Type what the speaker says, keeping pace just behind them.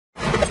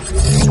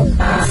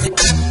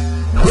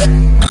Hi,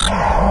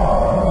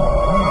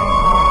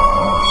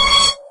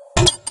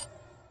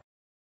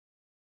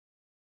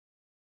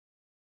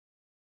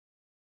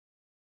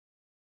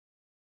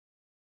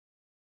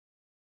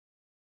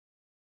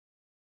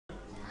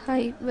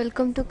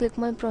 welcome to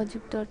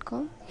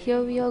clickmyproject.com.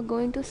 Here we are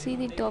going to see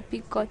the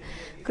topic called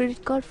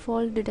credit card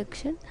fault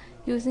detection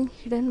using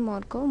hidden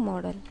Markov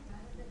model.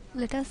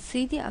 Let us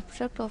see the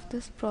abstract of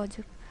this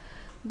project.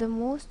 The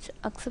most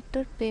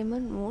accepted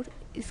payment mode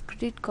is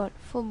credit card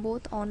for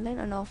both online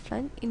and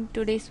offline in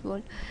today's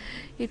world.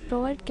 It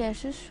provides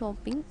cashless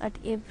shopping at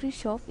every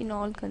shop in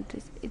all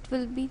countries. It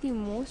will be the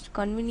most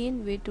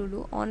convenient way to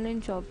do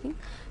online shopping,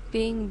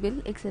 paying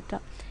bill,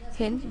 etc.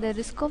 Hence, the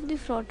risk of the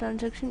fraud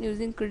transaction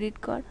using credit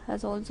card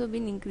has also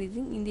been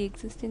increasing in the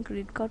existing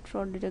credit card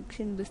fraud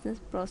detection business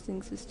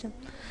processing system.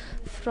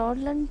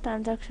 Fraudulent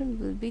transaction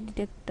will be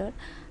detected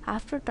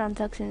after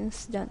transaction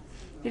is done.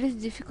 It is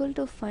difficult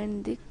to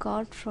find the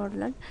card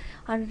fraudulent,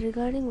 and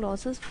regarding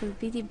losses will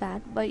be the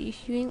bad by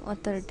issuing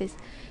authorities.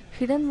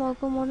 Hidden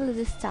Markov model is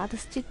a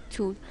statistic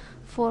tool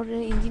for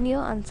an engineer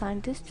and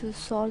scientist to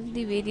solve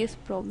the various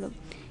problems.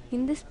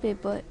 In this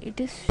paper,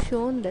 it is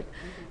shown that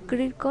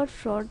credit card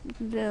fraud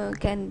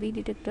can be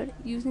detected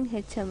using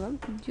HMM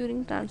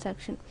during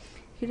transaction.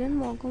 Hidden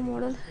Markov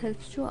model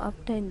helps to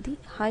obtain the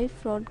high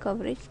fraud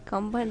coverage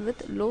combined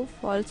with low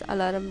false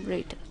alarm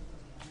rate.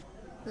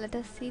 Let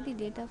us see the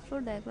data flow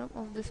diagram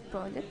of this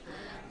project.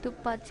 To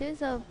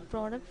purchase a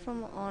product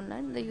from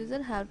online, the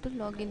user have to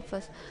log in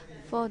first.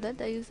 For that,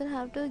 the user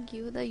have to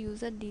give the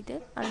user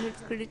detail and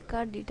its credit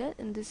card detail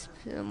in this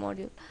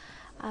module.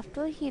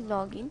 After he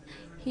log in,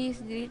 he is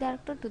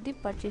redirected to the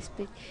purchase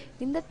page.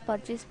 In that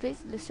purchase page,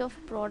 list of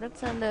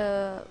products and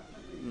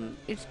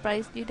its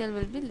price detail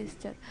will be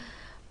listed.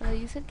 The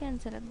user can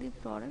select the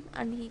product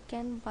and he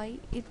can buy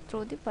it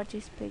through the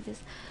purchase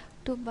pages.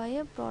 To buy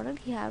a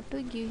product, he have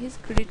to give his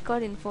credit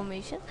card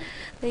information.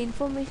 The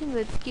information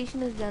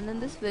verification is done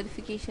on this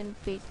verification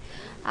page.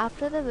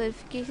 After the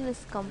verification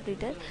is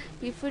completed,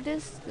 if it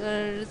is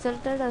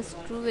resulted as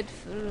true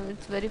with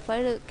it's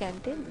verified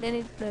content, then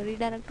it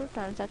redirect to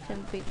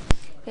transaction page.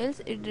 Else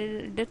it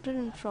detected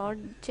in fraud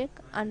check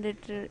and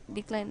it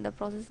decline. The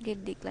process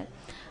get declined.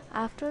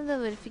 After the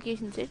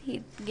verification set,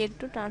 he get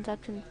to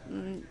transaction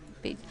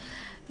page.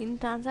 In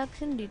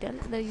transaction detail,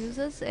 the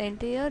user's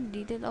entire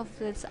detail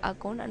of its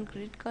account and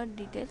credit card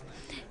details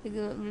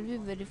will be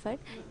verified.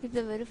 If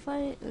the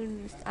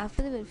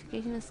after the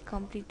verification is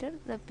completed,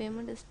 the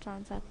payment is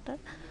transacted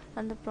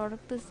and the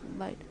product is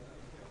bought.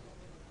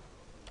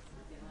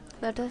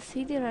 Let us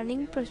see the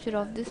running procedure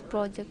of this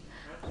project.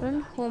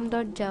 Run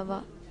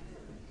home.java.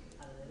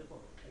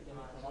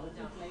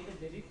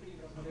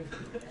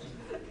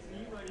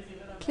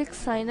 Click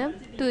sign up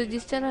to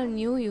register a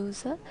new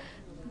user.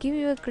 Give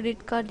your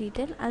credit card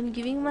detail. I am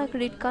giving my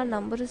credit card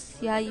number is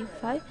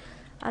CIE5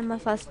 and my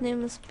first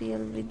name is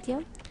PL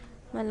Vidya.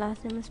 My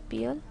last name is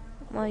PL.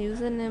 My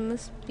username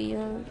is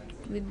PL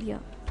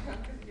Vidya.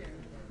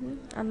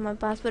 And my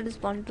password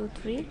is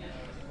 123.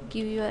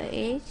 Give your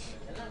age.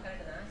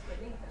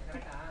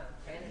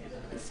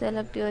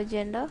 Select your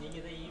gender.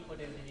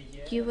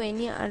 Give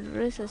any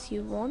address as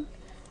you want.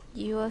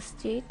 Give your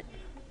state.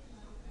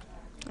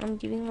 I am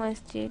giving my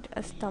state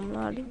as Tamil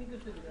Nadu.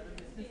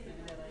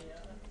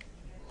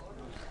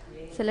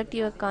 Select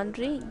your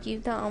country,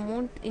 give the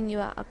amount in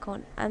your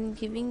account. I am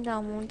giving the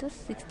amount as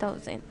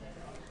 6,000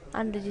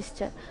 and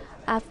register.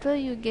 After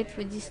you get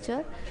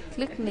registered,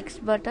 click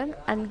next button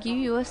and give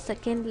your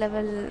second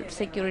level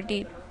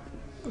security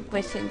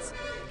questions.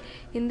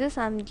 In this,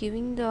 I am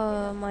giving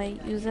my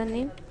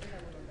username,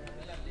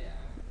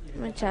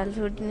 my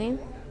childhood name,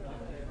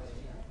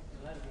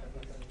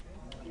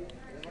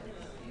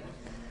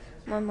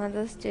 my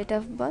mother's date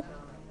of birth,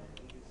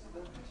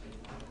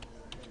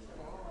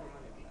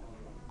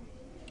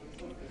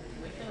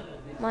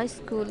 my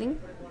schooling,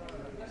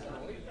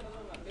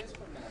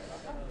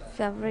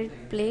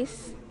 favorite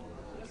place,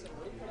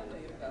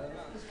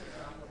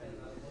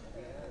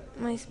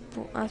 my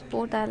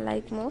sport I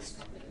like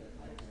most,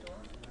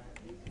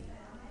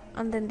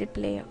 and then the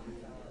player.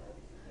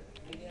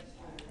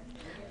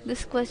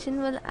 This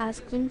question will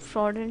ask in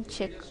fraud and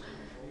check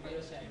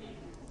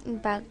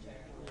back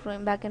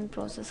end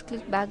process.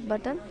 Click back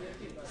button,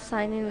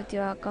 sign in with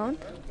your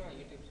account.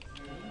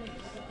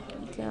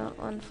 Yeah,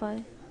 on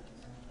file.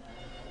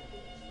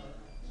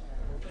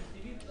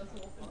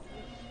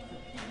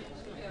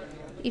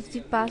 If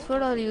the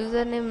password or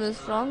username is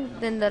wrong,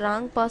 then the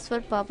wrong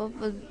password pop-up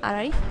will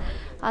arrive.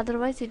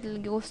 Otherwise, it will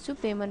goes to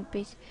payment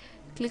page.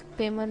 Click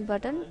payment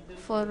button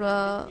for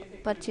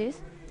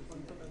purchase.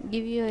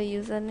 Give your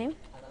username,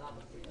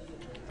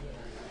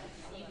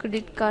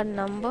 credit card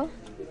number.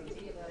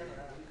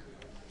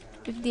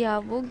 If the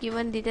above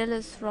given detail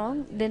is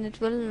wrong, then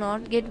it will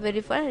not get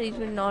verified. It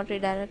will not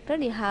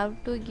redirected. You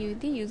have to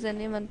give the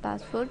username and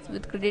passwords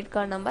with credit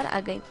card number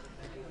again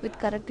with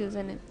correct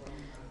username.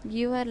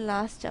 Give your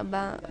last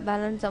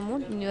balance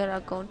amount in your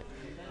account.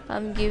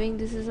 I'm giving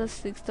this is a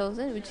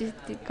 6,000, which is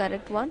the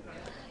correct one.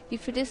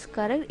 If it is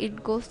correct,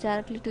 it goes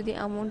directly to the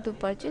amount to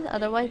purchase.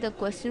 Otherwise, the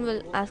question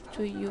will ask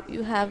to you.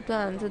 You have to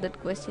answer that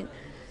question.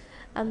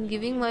 I'm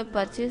giving my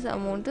purchase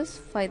amount is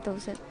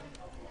 5,000.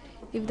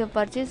 If the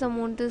purchase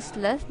amount is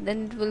less,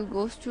 then it will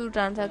goes to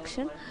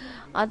transaction.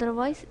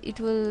 Otherwise, it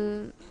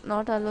will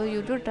not allow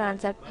you to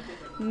transact.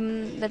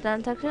 The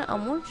transaction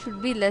amount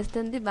should be less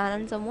than the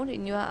balance amount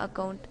in your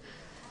account.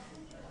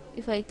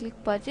 If I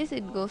click purchase,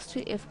 it goes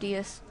to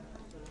FTS.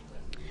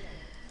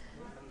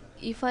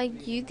 If I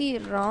give the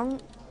wrong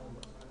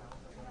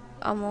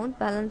amount,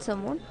 balance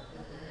amount,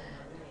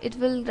 it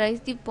will raise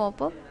the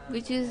pop-up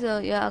which is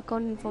your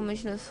account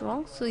information is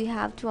wrong, so you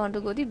have to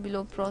undergo the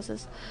below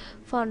process.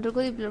 For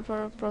undergo the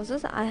below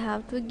process, I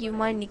have to give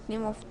my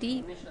nickname of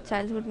the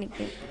childhood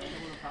nickname,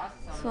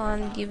 so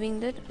I'm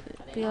giving that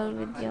PL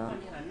Vidya.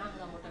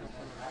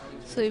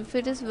 So if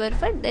it is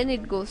verified, then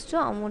it goes to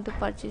amount to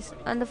purchase,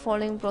 and the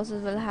following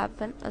process will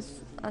happen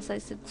as I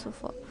said so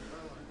far.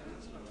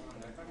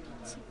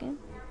 Second,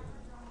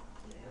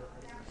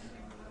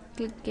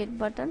 click get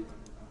button,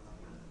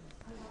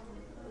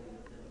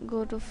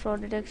 go to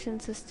fraud detection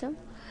system.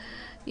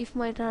 If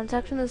my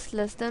transaction is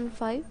less than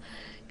 5,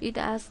 it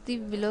asks the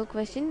below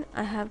question.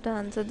 I have to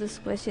answer this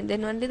question,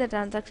 then only the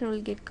transaction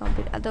will get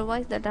complete,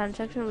 otherwise the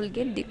transaction will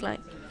get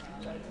declined.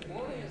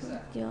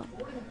 Yeah,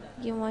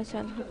 give my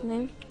childhood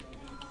name.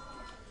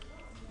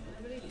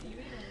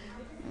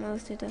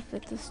 Most date of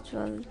birth is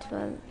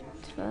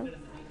 12/12/12.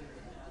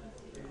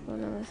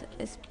 Phone number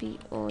is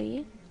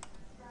SPOE.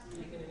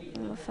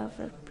 My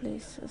favorite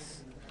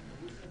places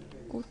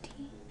OT.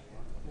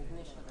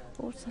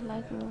 Sports I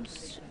like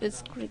most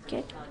is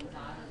cricket,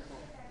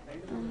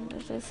 and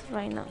it is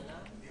right now.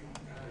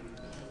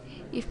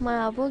 If my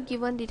above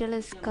given detail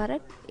is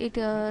correct, it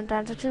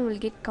transaction will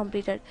get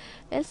completed,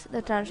 else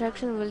the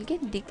transaction will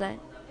get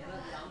declined.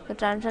 The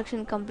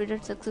transaction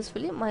completed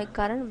successfully. My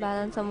current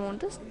balance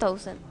amount is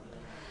 1000.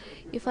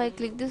 If I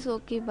click this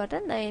OK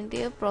button, the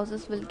entire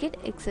process will get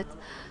exit.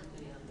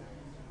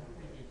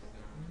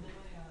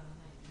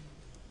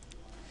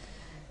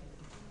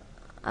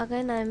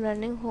 Again, I am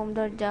running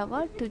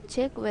home.java to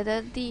check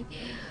whether the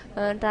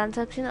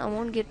transaction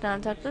amount get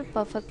transacted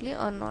perfectly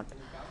or not.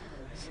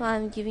 So I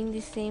am giving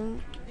the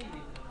same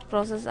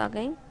process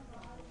again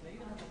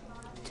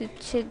to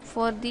check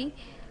for the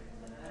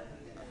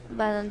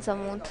balance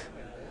amount.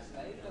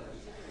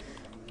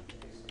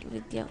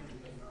 Vidya.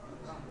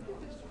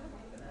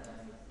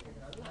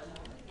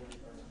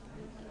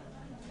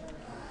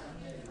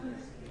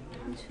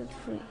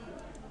 Free.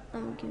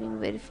 I'm giving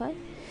verify.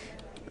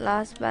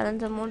 Last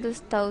balance amount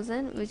is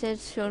 1000, which I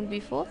shown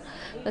before.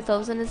 The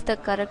 1000 is the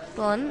correct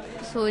one,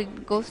 so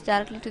it goes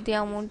directly to the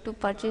amount to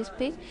purchase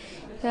page.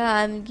 Here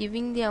I am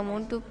giving the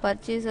amount to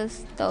purchase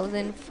as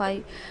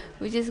 1005,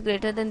 which is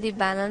greater than the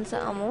balance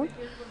amount,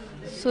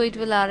 so it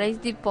will arise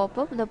the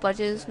pop-up. The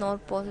purchase is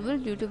not possible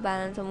due to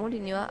balance amount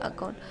in your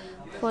account.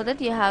 For that,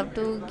 you have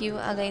to give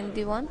again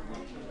the one.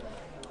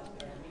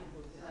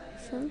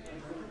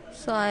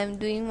 So I am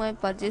doing my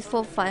purchase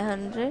for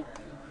 500.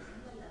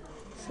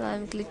 So I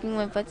am clicking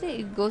my purchase.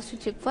 It goes to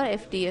check for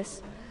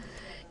FTS.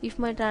 If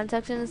my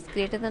transaction is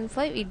greater than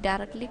 5, it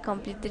directly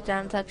complete the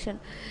transaction.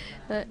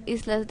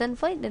 Is less than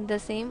 5, then the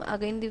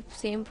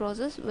same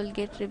process will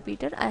get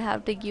repeated. I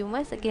have to give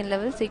my second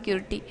level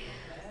security.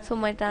 So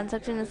my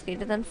transaction is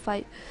greater than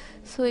 5,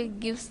 so it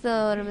gives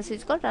the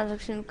message called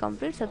transaction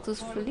complete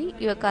successfully.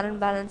 Your current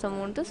balance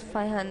amount is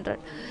 500,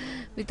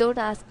 without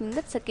asking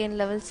that second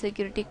level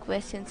security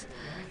questions.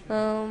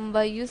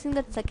 By using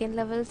that second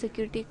level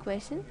security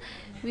question,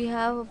 we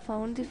have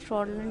found the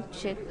fraudulent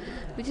check,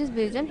 which is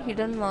based on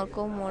hidden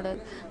Markov model.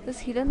 This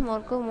hidden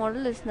Markov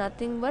model is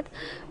nothing but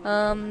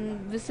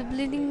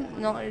visibility.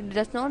 It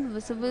does not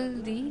visible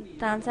the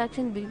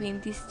transaction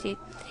between the state.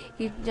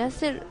 It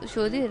just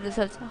show the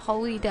results,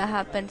 how it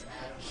happens.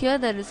 Here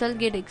the result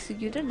get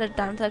executed, the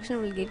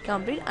transaction will get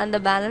complete, and the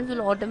balance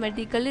will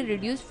automatically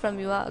reduce from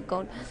your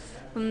account.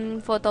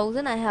 For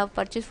 1000 I have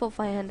purchased for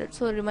 500,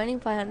 so remaining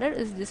 500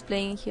 is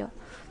displaying here.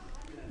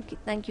 Okay,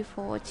 thank you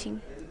for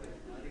watching.